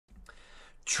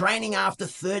Training after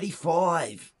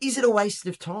 35. Is it a waste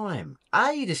of time?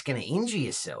 Are you just going to injure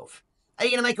yourself? Are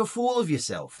you going to make a fool of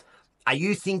yourself? Are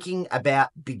you thinking about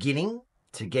beginning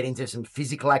to get into some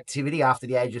physical activity after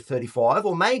the age of 35?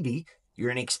 Or maybe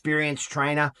you're an experienced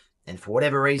trainer and for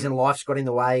whatever reason life's got in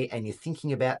the way and you're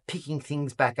thinking about picking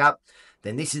things back up.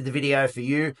 Then this is the video for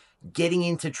you. Getting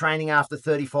into training after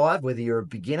 35, whether you're a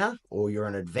beginner or you're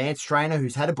an advanced trainer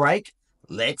who's had a break,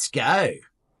 let's go.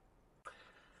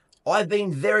 I've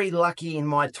been very lucky in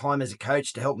my time as a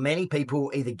coach to help many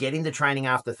people either get into training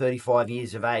after 35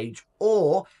 years of age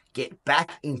or get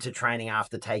back into training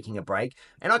after taking a break.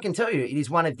 And I can tell you, it is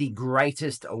one of the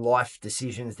greatest life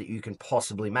decisions that you can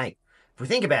possibly make. If we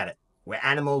think about it, we're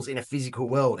animals in a physical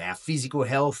world. Our physical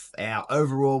health, our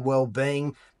overall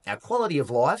well-being, our quality of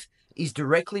life is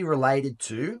directly related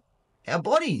to our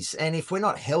bodies. And if we're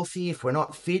not healthy, if we're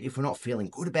not fit, if we're not feeling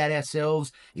good about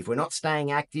ourselves, if we're not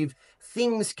staying active,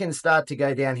 things can start to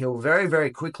go downhill very,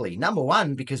 very quickly. Number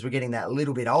one, because we're getting that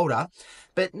little bit older.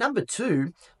 But number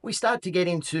two, we start to get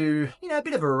into, a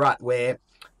bit of a rut where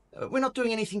we're not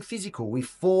doing anything physical. We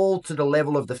fall to the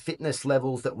level of the fitness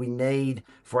levels that we need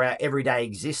for our everyday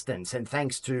existence. And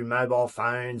thanks to mobile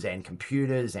phones and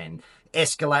computers and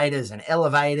escalators and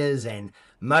elevators and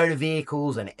motor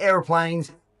vehicles and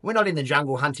airplanes, we're not in the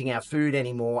jungle hunting our food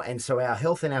anymore, and so our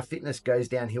health and our fitness goes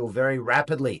downhill very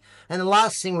rapidly. And the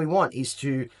last thing we want is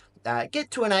to get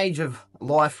to an age of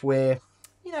life where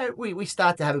we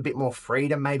start to have a bit more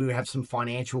freedom. Maybe we have some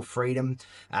financial freedom.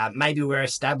 Maybe we're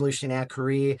established in our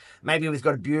career. Maybe we've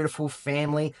got a beautiful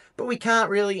family, but we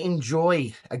can't really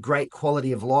enjoy a great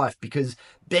quality of life because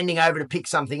bending over to pick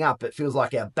something up, it feels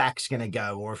like our back's going to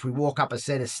go. Or if we walk up a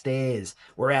set of stairs,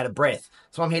 we're out of breath.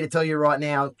 So I'm here to tell you right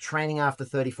now, training after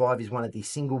 35 is one of the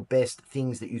single best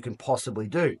things that you can possibly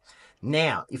do.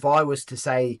 Now, if I was to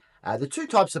say the two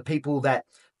types of people that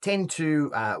tend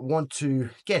to want to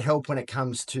get help when it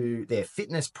comes to their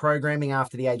fitness programming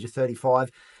after the age of 35.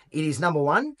 It is number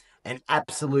one, an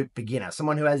absolute beginner,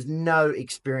 someone who has no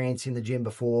experience in the gym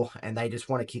before and they just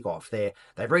want to kick off. They've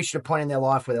reached a point in their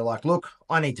life where they're like, look,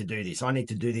 I need to do this. I need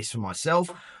to do this for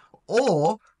myself.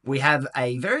 Or we have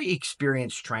a very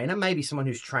experienced trainer, maybe someone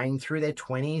who's trained through their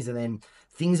 20s and then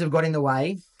things have got in the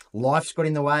way. Life's got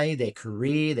in the way, their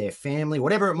career, their family,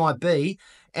 whatever it might be,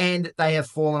 and they have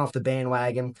fallen off the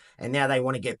bandwagon and now they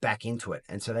want to get back into it.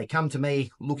 And so they come to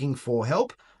me looking for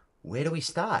help. Where do we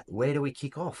start? Where do we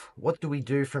kick off? What do we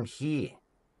do from here?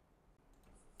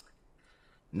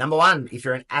 Number one, if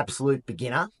you're an absolute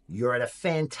beginner, you're at a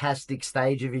fantastic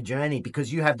stage of your journey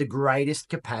because you have the greatest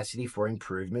capacity for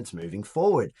improvements moving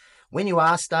forward. When you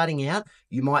are starting out,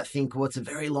 you might think, well, it's a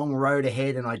very long road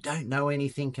ahead and I don't know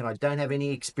anything and I don't have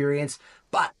any experience,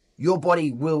 but your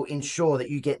body will ensure that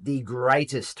you get the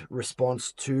greatest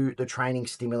response to the training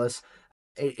stimulus.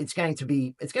 It's going to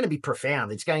be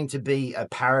profound. It's going to be a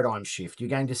paradigm shift. You're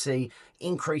going to see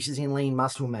increases in lean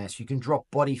muscle mass. You can drop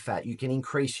body fat. You can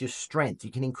increase your strength.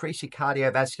 You can increase your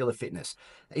cardiovascular fitness.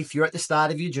 If you're at the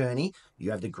start of your journey,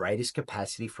 you have the greatest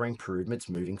capacity for improvements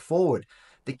moving forward.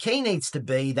 The key needs to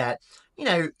be that,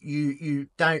 you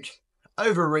don't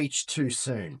overreach too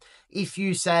soon. If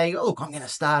you say, oh, look, I'm going to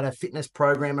start a fitness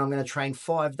program and I'm going to train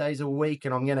 5 days a week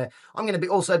and I'm going to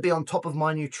also be on top of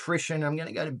my nutrition. I'm going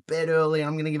to go to bed early and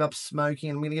I'm going to give up smoking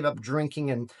and I'm going to give up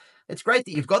drinking. And it's great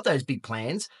that you've got those big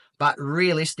plans, but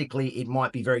realistically, it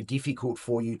might be very difficult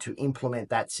for you to implement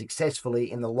that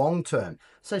successfully in the long term.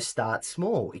 So start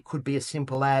small. It could be as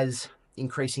simple as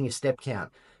increasing your step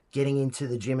count, getting into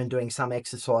the gym and doing some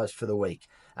exercise for the week,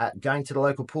 going to the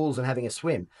local pools and having a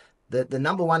swim. The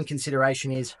number one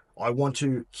consideration is I want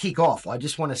to kick off. I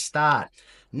just want to start.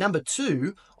 Number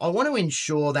two, I want to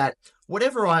ensure that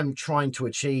whatever I'm trying to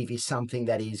achieve is something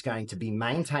that is going to be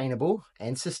maintainable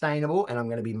and sustainable, and I'm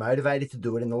going to be motivated to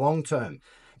do it in the long term.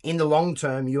 In the long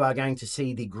term, you are going to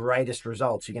see the greatest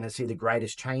results. You're going to see the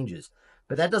greatest changes.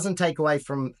 But that doesn't take away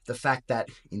from the fact that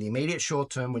in the immediate short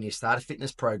term, when you start a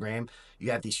fitness program, you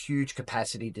have this huge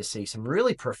capacity to see some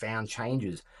really profound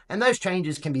changes. And those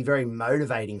changes can be very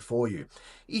motivating for you.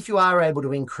 If you are able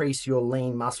to increase your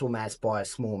lean muscle mass by a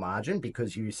small margin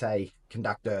because you, say,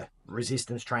 conduct a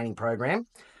resistance training program,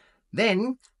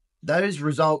 then those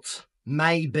results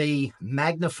may be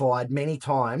magnified many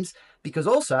times because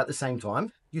also at the same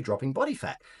time, you're dropping body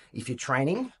fat. If you're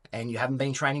training and you haven't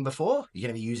been training before, you're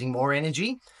going to be using more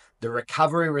energy. The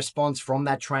recovery response from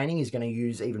that training is going to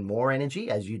use even more energy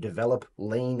as you develop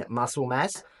lean muscle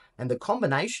mass. And the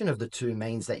combination of the two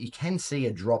means that you can see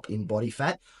a drop in body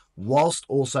fat whilst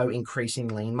also increasing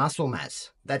lean muscle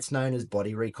mass. That's known as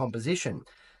body recomposition.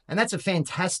 And it's a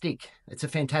fantastic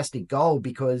goal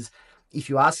because if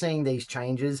you are seeing these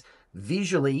changes,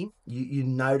 Visually, you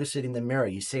notice it in the mirror.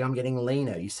 You see I'm getting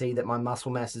leaner. You see that my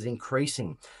muscle mass is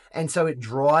increasing. And so it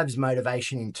drives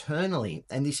motivation internally.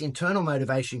 And this internal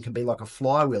motivation can be like a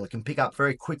flywheel. It can pick up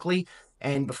very quickly.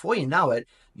 And before you know it,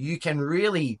 you can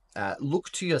really look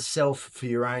to yourself for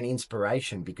your own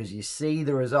inspiration because you see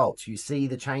the results, you see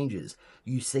the changes,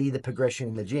 you see the progression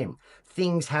in the gym.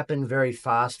 Things happen very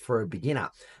fast for a beginner.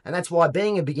 And that's why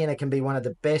being a beginner can be one of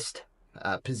the best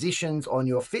positions on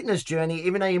your fitness journey,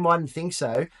 even though you mightn't think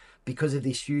so, because of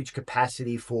this huge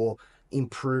capacity for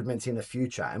improvements in the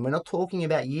future. And we're not talking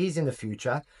about years in the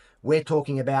future. We're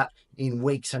talking about in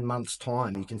weeks and months'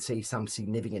 time, you can see some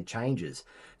significant changes.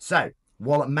 So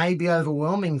while it may be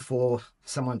overwhelming for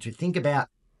someone to think about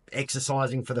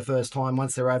exercising for the first time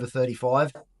once they're over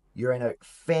 35, you're in a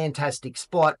fantastic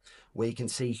spot where you can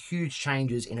see huge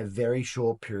changes in a very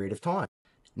short period of time.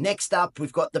 Next up,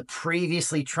 we've got the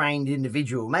previously trained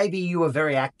individual. Maybe you were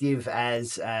very active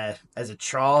as a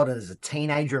child, as a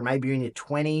teenager, maybe you're in your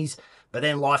 20s, but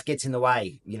then life gets in the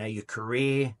way. You know, your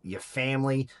career, your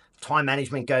family, time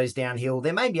management goes downhill.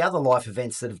 There may be other life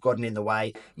events that have gotten in the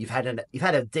way. You've had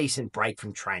a decent break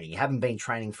from training. You haven't been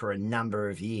training for a number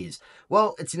of years.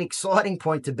 Well, it's an exciting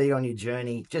point to be on your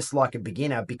journey, just like a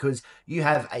beginner, because you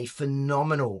have a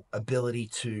phenomenal ability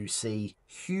to see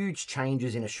huge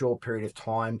changes in a short period of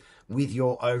time with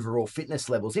your overall fitness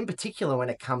levels, in particular when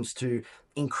it comes to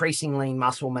increasing lean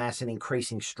muscle mass and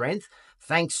increasing strength,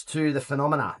 thanks to the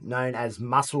phenomena known as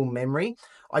muscle memory.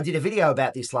 I did a video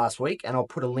about this last week and I'll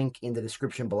put a link in the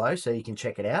description below so you can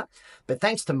check it out. But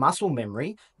thanks to muscle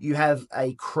memory, you have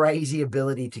a crazy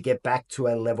ability to get back to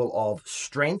a level of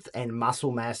strength and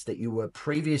muscle mass that you were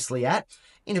previously at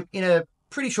in a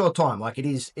pretty short time. Like it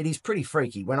is pretty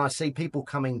freaky when I see people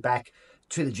coming back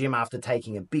to the gym after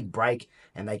taking a big break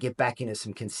and they get back into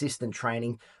some consistent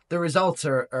training. The results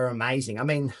are amazing. I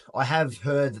mean, I have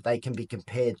heard that they can be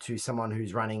compared to someone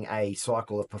who's running a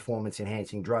cycle of performance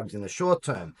enhancing drugs in the short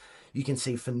term. You can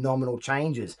see phenomenal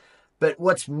changes. But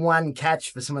what's one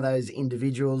catch for some of those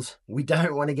individuals? We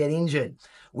don't want to get injured.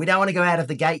 We don't want to go out of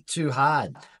the gate too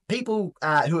hard. People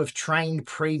who have trained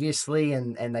previously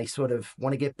and they sort of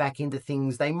want to get back into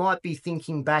things, they might be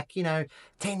thinking back,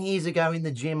 10 years ago in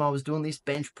the gym, I was doing this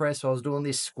bench press, I was doing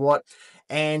this squat,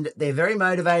 and they're very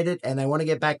motivated and they want to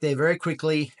get back there very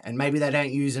quickly. And maybe they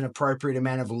don't use an appropriate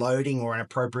amount of loading or an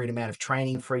appropriate amount of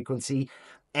training frequency.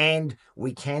 And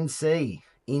we can see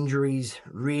injuries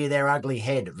rear their ugly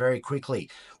head very quickly.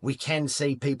 We can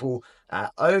see people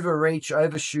overreach,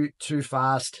 overshoot too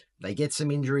fast. They get some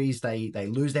injuries, they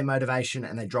lose their motivation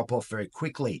and they drop off very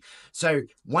quickly. So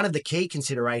one of the key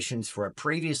considerations for a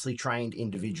previously trained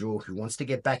individual who wants to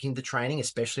get back into training,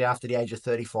 especially after the age of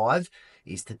 35,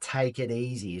 is to take it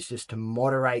easy. It's just to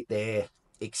moderate their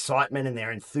excitement and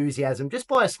their enthusiasm just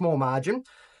by a small margin,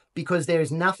 because there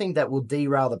is nothing that will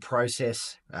derail the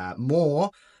process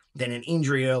more than an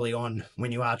injury early on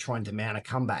when you are trying to mount a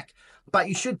comeback. But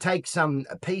you should take some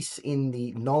peace in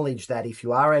the knowledge that if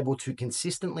you are able to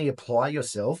consistently apply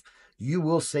yourself, you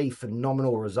will see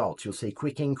phenomenal results. You'll see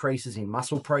quick increases in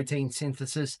muscle protein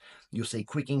synthesis. You'll see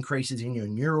quick increases in your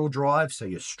neural drive, so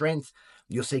your strength.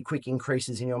 You'll see quick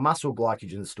increases in your muscle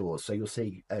glycogen stores. So you'll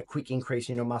see a quick increase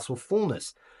in your muscle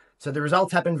fullness. So the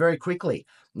results happen very quickly.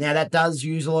 Now that does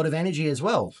use a lot of energy as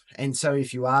well. And so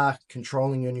if you are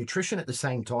controlling your nutrition at the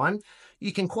same time,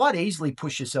 you can quite easily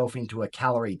push yourself into a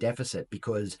calorie deficit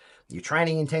because your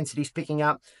training intensity is picking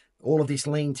up, all of this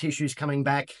lean tissue is coming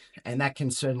back, and that can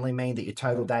certainly mean that your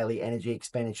total daily energy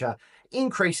expenditure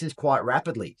increases quite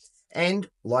rapidly. And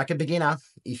like a beginner,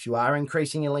 if you are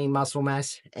increasing your lean muscle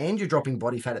mass and you're dropping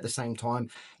body fat at the same time,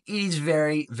 it is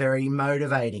very, very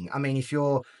motivating. I mean, if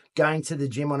you're going to the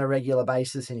gym on a regular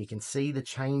basis and you can see the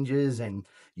changes and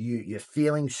you're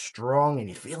feeling strong and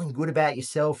you're feeling good about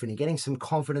yourself and you're getting some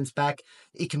confidence back,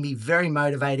 it can be very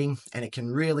motivating, and it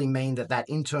can really mean that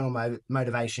internal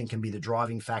motivation can be the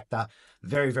driving factor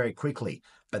very, very quickly.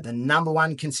 But the number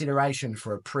one consideration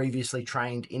for a previously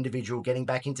trained individual getting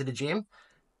back into the gym: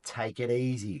 take it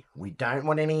easy. We don't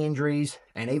want any injuries.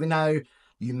 And even though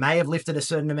you may have lifted a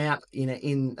certain amount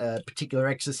in a particular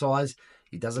exercise,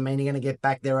 it doesn't mean you're going to get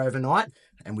back there overnight.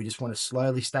 And we just want to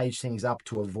slowly stage things up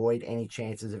to avoid any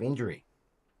chances of injury.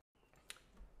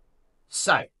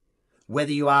 So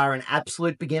whether you are an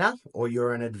absolute beginner or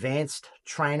you're an advanced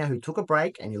trainer who took a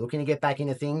break and you're looking to get back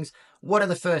into things, what are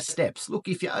the first steps? Look,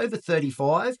 if you're over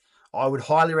 35, I would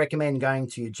highly recommend going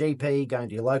to your GP, going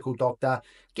to your local doctor,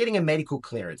 getting a medical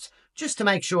clearance, just to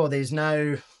make sure there's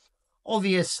no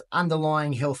obvious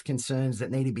underlying health concerns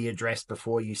that need to be addressed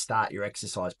before you start your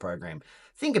exercise program.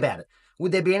 Think about it.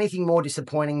 Would there be anything more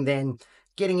disappointing than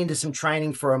getting into some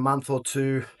training for a month or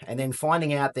two, and then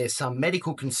finding out there's some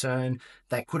medical concern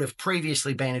that could have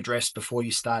previously been addressed before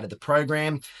you started the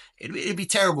program, it'd be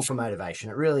terrible for motivation.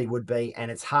 It really would be. And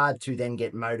it's hard to then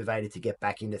get motivated to get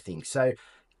back into things. So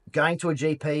going to a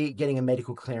GP, getting a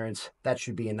medical clearance, that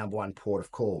should be a number one port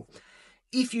of call.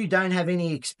 If you don't have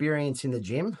any experience in the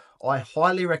gym, I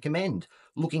highly recommend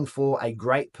looking for a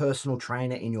great personal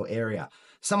trainer in your area.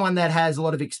 Someone that has a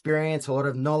lot of experience, a lot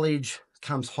of knowledge,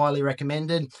 comes highly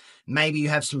recommended. Maybe you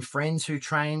have some friends who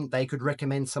train, they could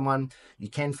recommend someone. You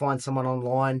can find someone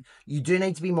online. You do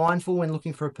need to be mindful when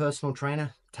looking for a personal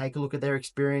trainer. Take a look at their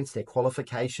experience, their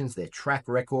qualifications, their track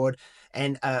record,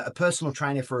 and a personal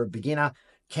trainer for a beginner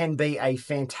can be a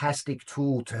fantastic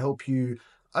tool to help you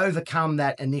overcome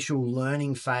that initial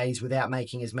learning phase without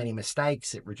making as many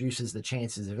mistakes. It reduces the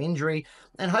chances of injury,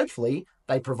 and hopefully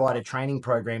they provide a training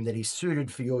program that is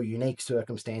suited for your unique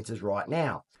circumstances right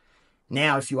now.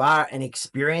 Now, if you are an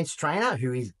experienced trainer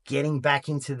who is getting back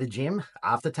into the gym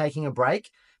after taking a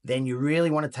break, then you really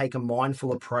want to take a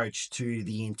mindful approach to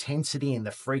the intensity and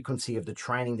the frequency of the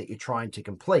training that you're trying to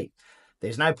complete.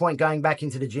 There's no point going back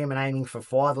into the gym and aiming for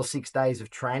 5 or 6 days of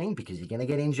training, because you're going to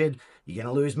get injured, you're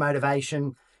going to lose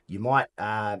motivation, you might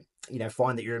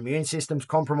find that your immune system's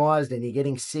compromised and you're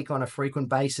getting sick on a frequent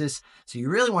basis. So you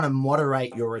really want to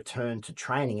moderate your return to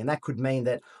training. And that could mean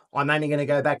that I'm only going to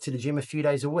go back to the gym a few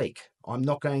days a week. I'm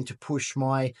not going to push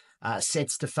my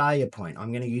sets to failure point.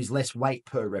 I'm going to use less weight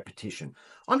per repetition.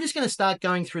 I'm just going to start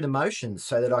going through the motions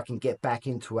so that I can get back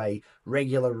into a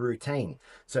regular routine.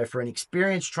 So for an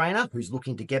experienced trainer who's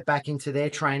looking to get back into their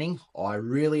training, I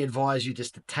really advise you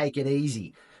just to take it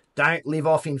easy. Don't live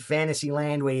off in fantasy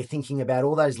land where you're thinking about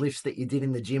all those lifts that you did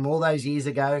in the gym all those years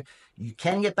ago. You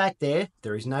can get back there.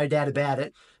 There is no doubt about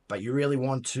it. But you really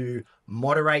want to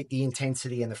moderate the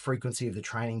intensity and the frequency of the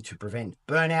training to prevent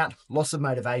burnout, loss of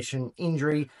motivation,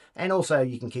 injury, and also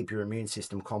you can keep your immune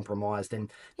system compromised.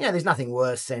 And, there's nothing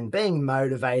worse than being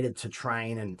motivated to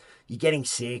train and you're getting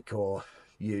sick or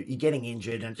you're getting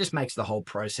injured, and it just makes the whole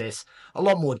process a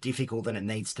lot more difficult than it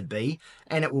needs to be.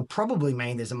 And it will probably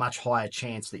mean there's a much higher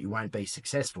chance that you won't be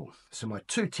successful. So my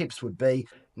 2 tips would be,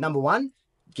 number 1,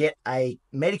 get a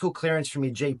medical clearance from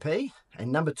your GP.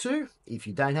 And number 2, if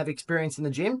you don't have experience in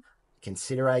the gym,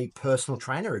 consider a personal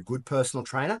trainer, a good personal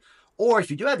trainer. Or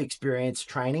if you do have experience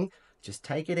training, just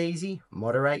take it easy,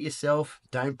 moderate yourself,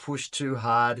 don't push too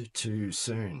hard too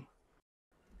soon.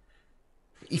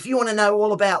 If you want to know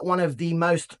all about one of the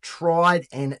most tried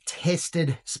and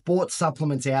tested sports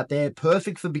supplements out there,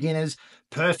 perfect for beginners,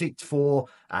 perfect for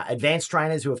advanced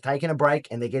trainers who have taken a break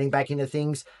and they're getting back into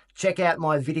things, check out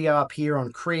my video up here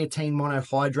on creatine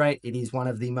monohydrate. It is one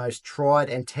of the most tried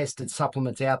and tested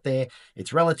supplements out there.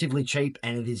 It's relatively cheap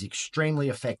and it is extremely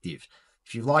effective.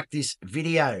 If you like this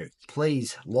video,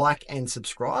 please like and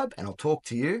subscribe, and I'll talk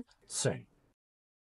to you soon.